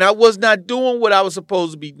faking. I was not doing what I was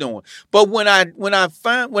supposed to be doing. But when I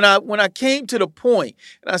came to the point,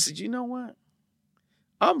 and I said, you know what?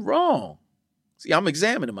 I'm wrong. See, I'm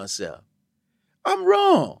examining myself. I'm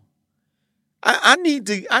wrong. I need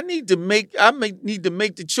to make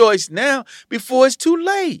the choice now before it's too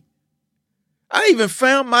late. I even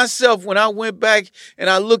found myself when I went back and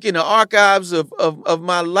I look in the archives of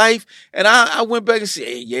my life, and I went back and said,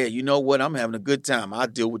 hey, yeah, you know what? I'm having a good time. I'll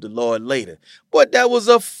deal with the Lord later. But that was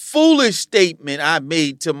a foolish statement I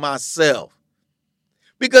made to myself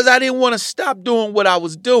because I didn't want to stop doing what I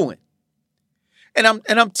was doing. And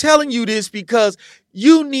I'm telling you this because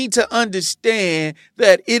you need to understand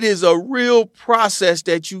that it is a real process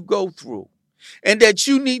that you go through. And that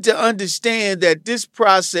you need to understand that this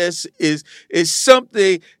process is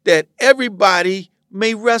something that everybody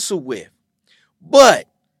may wrestle with. But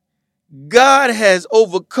God has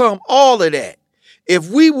overcome all of that. If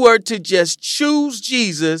we were to just choose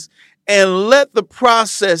Jesus and let the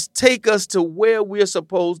process take us to where we're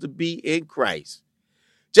supposed to be in Christ,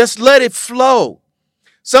 just let it flow.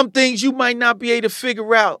 Some things you might not be able to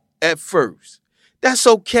figure out at first. That's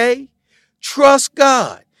okay. Trust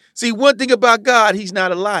God. See, one thing about God, he's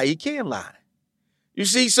not a liar. He can't lie. You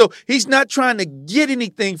see, so he's not trying to get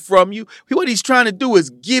anything from you. What he's trying to do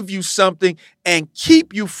is give you something and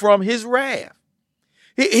keep you from his wrath.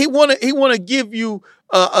 He want to give you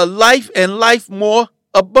a life and life more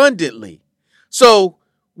abundantly. So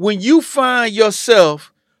when you find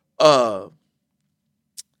yourself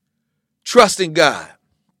trusting God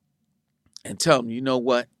and tell him, you know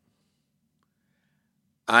what?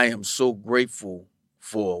 I am so grateful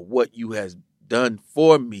for what you has done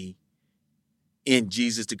for me in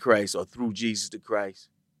Jesus the Christ or through Jesus the Christ,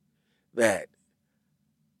 that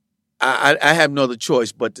I have no other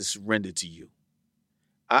choice but to surrender to you.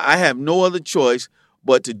 I have no other choice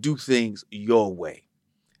but to do things your way.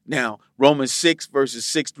 Now, Romans 6, verses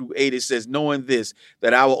 6 through 8, it says, knowing this,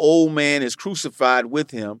 that our old man is crucified with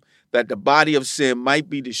him, that the body of sin might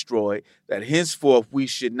be destroyed, that henceforth we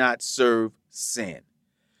should not serve sin.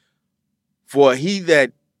 For he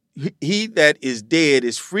that is dead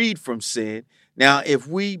is freed from sin. Now, if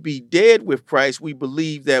we be dead with Christ, we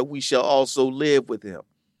believe that we shall also live with him.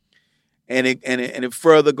 And it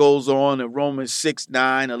further goes on in Romans 6,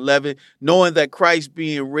 9, 11, knowing that Christ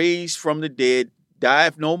being raised from the dead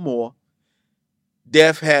dieth no more,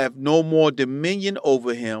 death hath no more dominion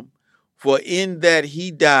over him. For in that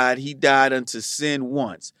he died unto sin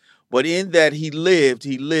once, but in that he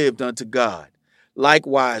lived unto God.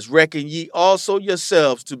 Likewise, reckon ye also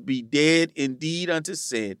yourselves to be dead indeed unto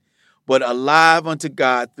sin, but alive unto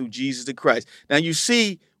God through Jesus the Christ. Now you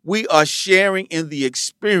see, we are sharing in the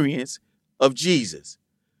experience of Jesus.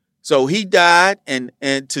 So he died and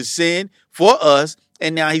to sin for us,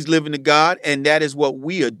 and now he's living to God, and that is what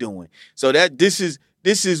we are doing. So that this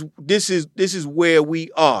is where we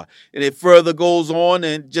are. And it further goes on,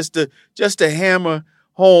 and just to hammer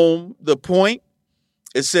home the point,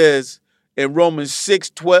 it says in Romans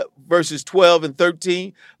 6, verses 12 and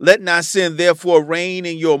 13, let not sin therefore reign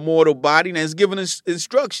in your mortal body. And it's given us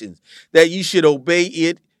instructions that ye should obey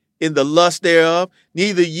it in the lust thereof,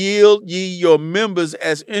 neither yield ye your members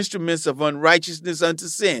as instruments of unrighteousness unto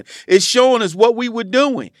sin. It's showing us what we were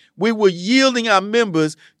doing. We were yielding our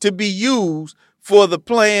members to be used for the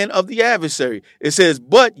plan of the adversary. It says,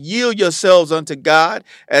 but yield yourselves unto God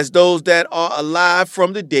as those that are alive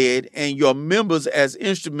from the dead, and your members as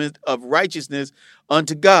instruments of righteousness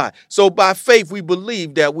unto God. So by faith, we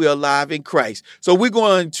believe that we're alive in Christ. So we're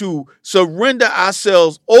going to surrender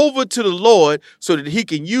ourselves over to the Lord so that he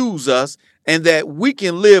can use us and that we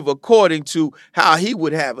can live according to how he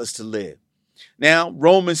would have us to live. Now,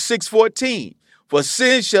 Romans 6:14, for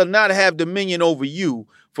sin shall not have dominion over you,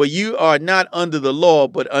 for you are not under the law,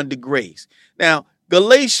 but under grace. Now,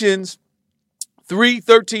 Galatians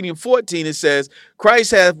 3:13 and 14, it says,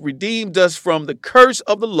 Christ hath redeemed us from the curse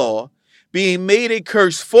of the law, being made a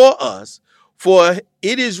curse for us. For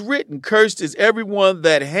it is written, cursed is everyone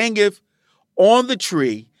that hangeth on the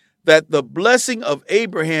tree, that the blessing of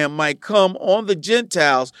Abraham might come on the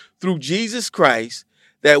Gentiles through Jesus Christ,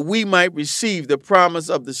 that we might receive the promise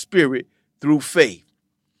of the Spirit through faith.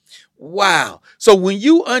 Wow. So when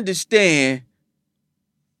you understand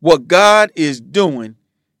what God is doing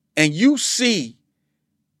and you see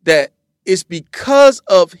that it's because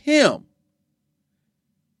of him,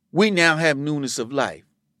 we now have newness of life.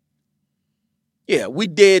 Yeah, we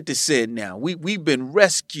dead to sin now. We've been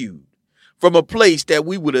rescued from a place that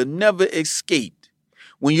we would have never escaped.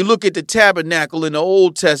 When you look at the tabernacle in the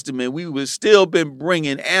Old Testament, we would still been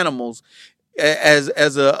bringing animals as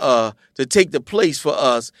a to take the place for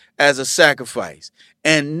us as a sacrifice,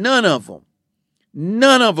 and none of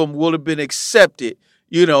them would have been accepted.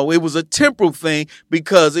 You know, it was a temporal thing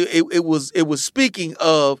because it was speaking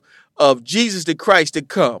of Jesus the Christ to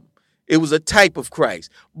come. It was a type of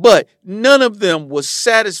Christ. But none of them will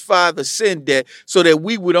satisfy the sin debt so that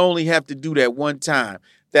we would only have to do that one time.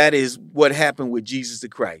 That is what happened with Jesus the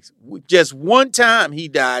Christ. Just one time he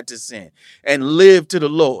died to sin and lived to the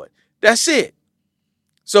Lord. That's it.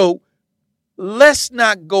 So let's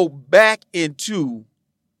not go back into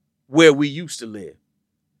where we used to live.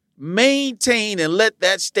 Maintain and let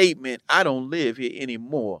that statement, I don't live here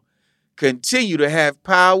anymore, continue to have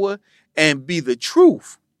power and be the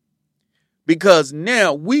truth. Because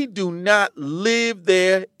now we do not live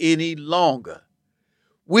there any longer.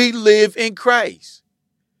 We live in Christ.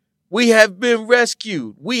 We have been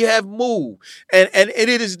rescued. We have moved. And it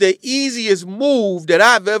is the easiest move that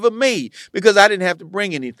I've ever made because I didn't have to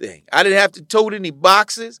bring anything. I didn't have to tote any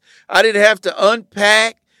boxes. I didn't have to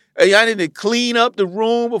unpack. I didn't clean up the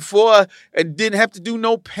room before and didn't have to do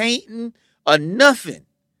no painting or nothing.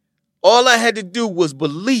 All I had to do was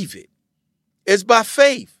believe it. It's by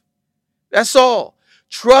faith. That's all.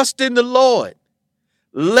 Trust in the Lord.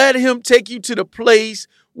 Let him take you to the place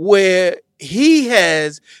where he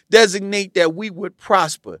has designated that we would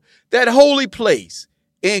prosper. That holy place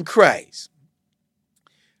in Christ.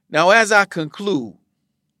 Now, as I conclude,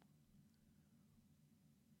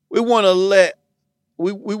 we want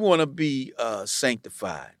to be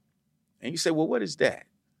sanctified. And you say, well, what is that?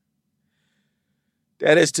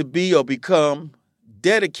 That is to be or become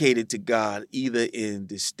dedicated to God, either in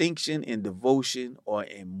distinction, in devotion, or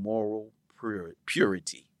in moral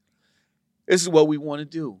purity. This is what we want to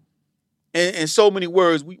do. In so many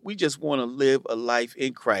words, we just want to live a life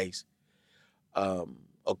in Christ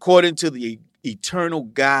according to the eternal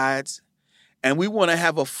guides. And we want to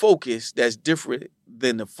have a focus that's different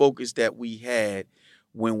than the focus that we had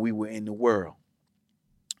when we were in the world.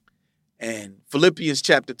 And Philippians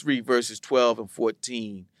chapter 3, verses 12 and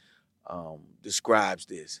 14 describes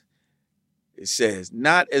this. It says,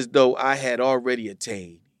 not as though I had already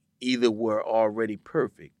attained, either were already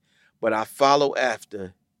perfect, but I follow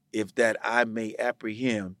after, if that I may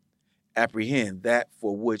apprehend that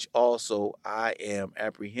for which also I am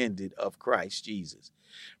apprehended of Christ Jesus.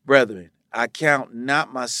 Brethren, I count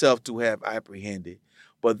not myself to have apprehended,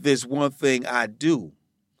 but this one thing I do,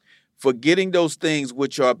 forgetting those things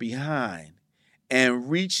which are behind, and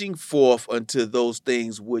reaching forth unto those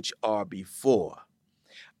things which are before.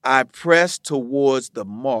 I press towards the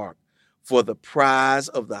mark for the prize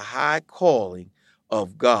of the high calling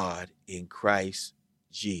of God in Christ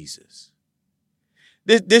Jesus.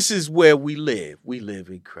 This is where we live. We live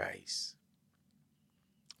in Christ.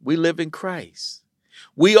 We live in Christ.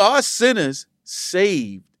 We are sinners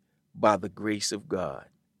saved by the grace of God.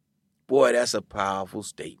 Boy, that's a powerful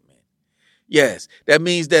statement. Yes, that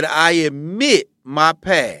means that I admit my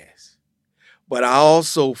past, but I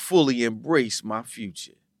also fully embrace my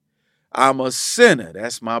future. I'm a sinner.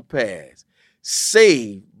 That's my past.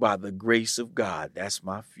 Saved by the grace of God. That's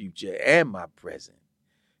my future and my present.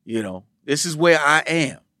 You know, this is where I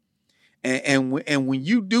am. And when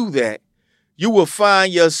you do that, you will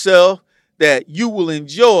find yourself that you will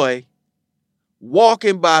enjoy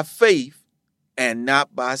walking by faith and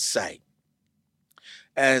not by sight.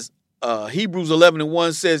 As Hebrews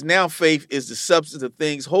 11:1 says, now faith is the substance of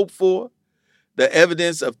things hoped for, the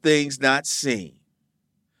evidence of things not seen.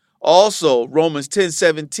 Also, Romans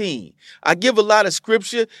 10:17. I give a lot of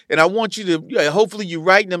scripture, and I want you to, hopefully you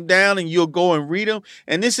write them down and you'll go and read them.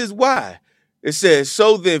 And this is why. It says,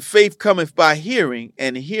 so then faith cometh by hearing,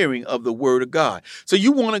 and hearing of the word of God. So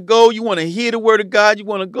you want to go, you want to hear the word of God, you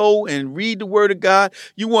want to go and read the word of God,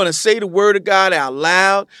 you want to say the word of God out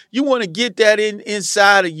loud, you want to get that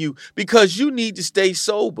inside of you because you need to stay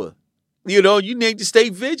sober. You know, you need to stay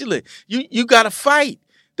vigilant. You got to fight.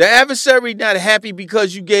 The adversary not happy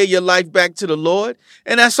because you gave your life back to the Lord,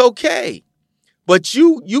 and that's okay. But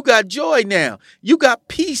you got joy now. You got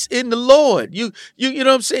peace in the Lord. You know what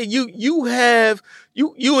I'm saying? You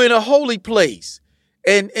in a holy place.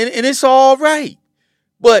 And it's all right.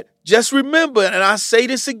 But just remember, and I say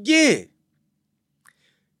this again,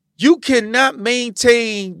 you cannot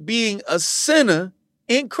maintain being a sinner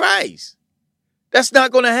in Christ. That's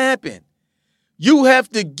not going to happen. You have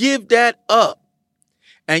to give that up.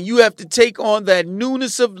 And you have to take on that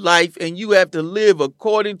newness of life, and you have to live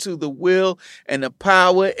according to the will and the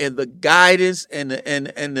power and the guidance and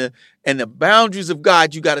the boundaries of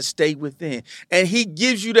God. You got to stay within. And he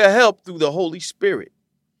gives you the help through the Holy Spirit.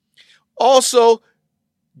 Also,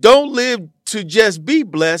 don't live to just be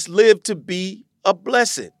blessed, live to be a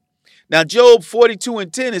blessing. Now, Job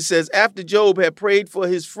 42:10, it says, after Job had prayed for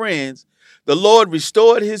his friends, the Lord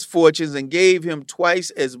restored his fortunes and gave him twice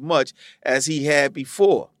as much as he had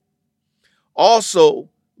before. Also,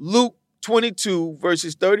 Luke 22,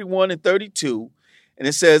 verses 31 and 32. And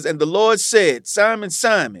it says, "And the Lord said, Simon,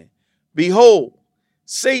 Simon, behold,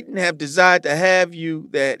 Satan hath desired to have you,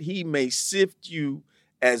 that he may sift you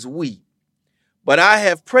as wheat. But I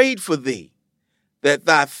have prayed for thee, that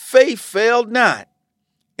thy faith fail not.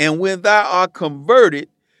 And when thou art converted,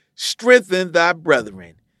 strengthen thy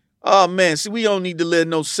brethren." Oh, man, see, we don't need to live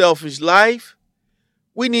no selfish life.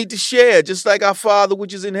 We need to share, just like our Father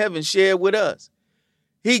which is in heaven shared with us.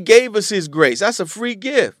 He gave us his grace. That's a free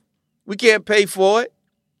gift. We can't pay for it.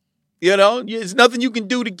 You know, there's nothing you can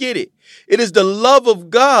do to get it. It is the love of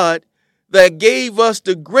God that gave us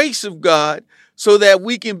the grace of God so that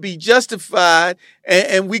we can be justified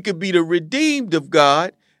and we can be the redeemed of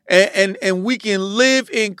God and we can live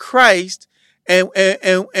in Christ and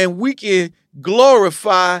we can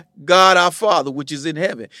glorify God our Father, which is in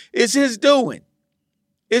heaven. It's his doing.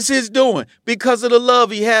 It's his doing because of the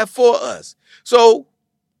love he had for us. So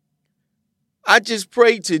I just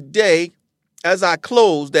pray today as I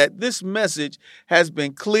close that this message has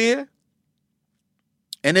been clear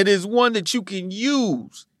and it is one that you can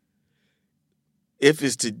use if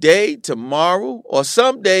it's today, tomorrow, or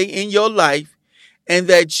someday in your life, and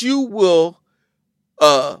that you will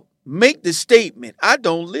make the statement, I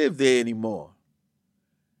don't live there anymore.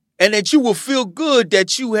 And that you will feel good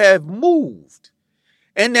that you have moved.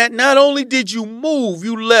 And that not only did you move,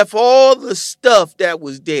 you left all the stuff that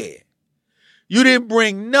was there. You didn't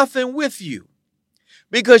bring nothing with you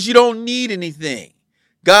because you don't need anything.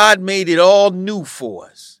 God made it all new for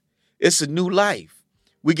us. It's a new life.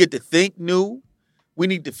 We get to think new. We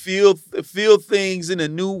need to feel things in a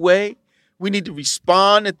new way. We need to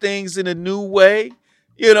respond to things in a new way.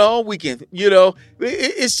 You know, we can,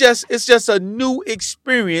 it's just a new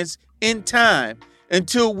experience in time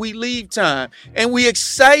until we leave time. And we're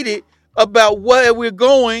excited about where we're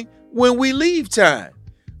going when we leave time.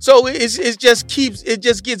 So it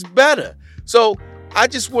just gets better. So I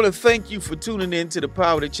just want to thank you for tuning in to the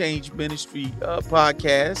Power to Change Ministry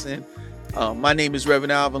podcast. And my name is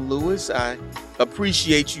Reverend Alvin Lewis. I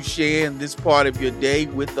appreciate you sharing this part of your day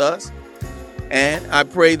with us. And I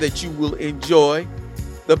pray that you will enjoy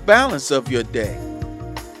the balance of your day.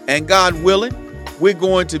 And God willing, we're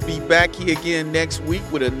going to be back here again next week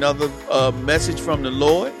with another message from the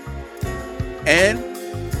Lord. And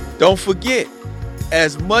don't forget,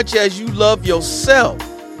 as much as you love yourself,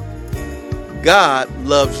 God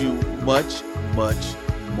loves you much, much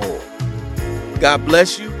more. God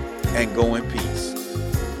bless you and go in peace.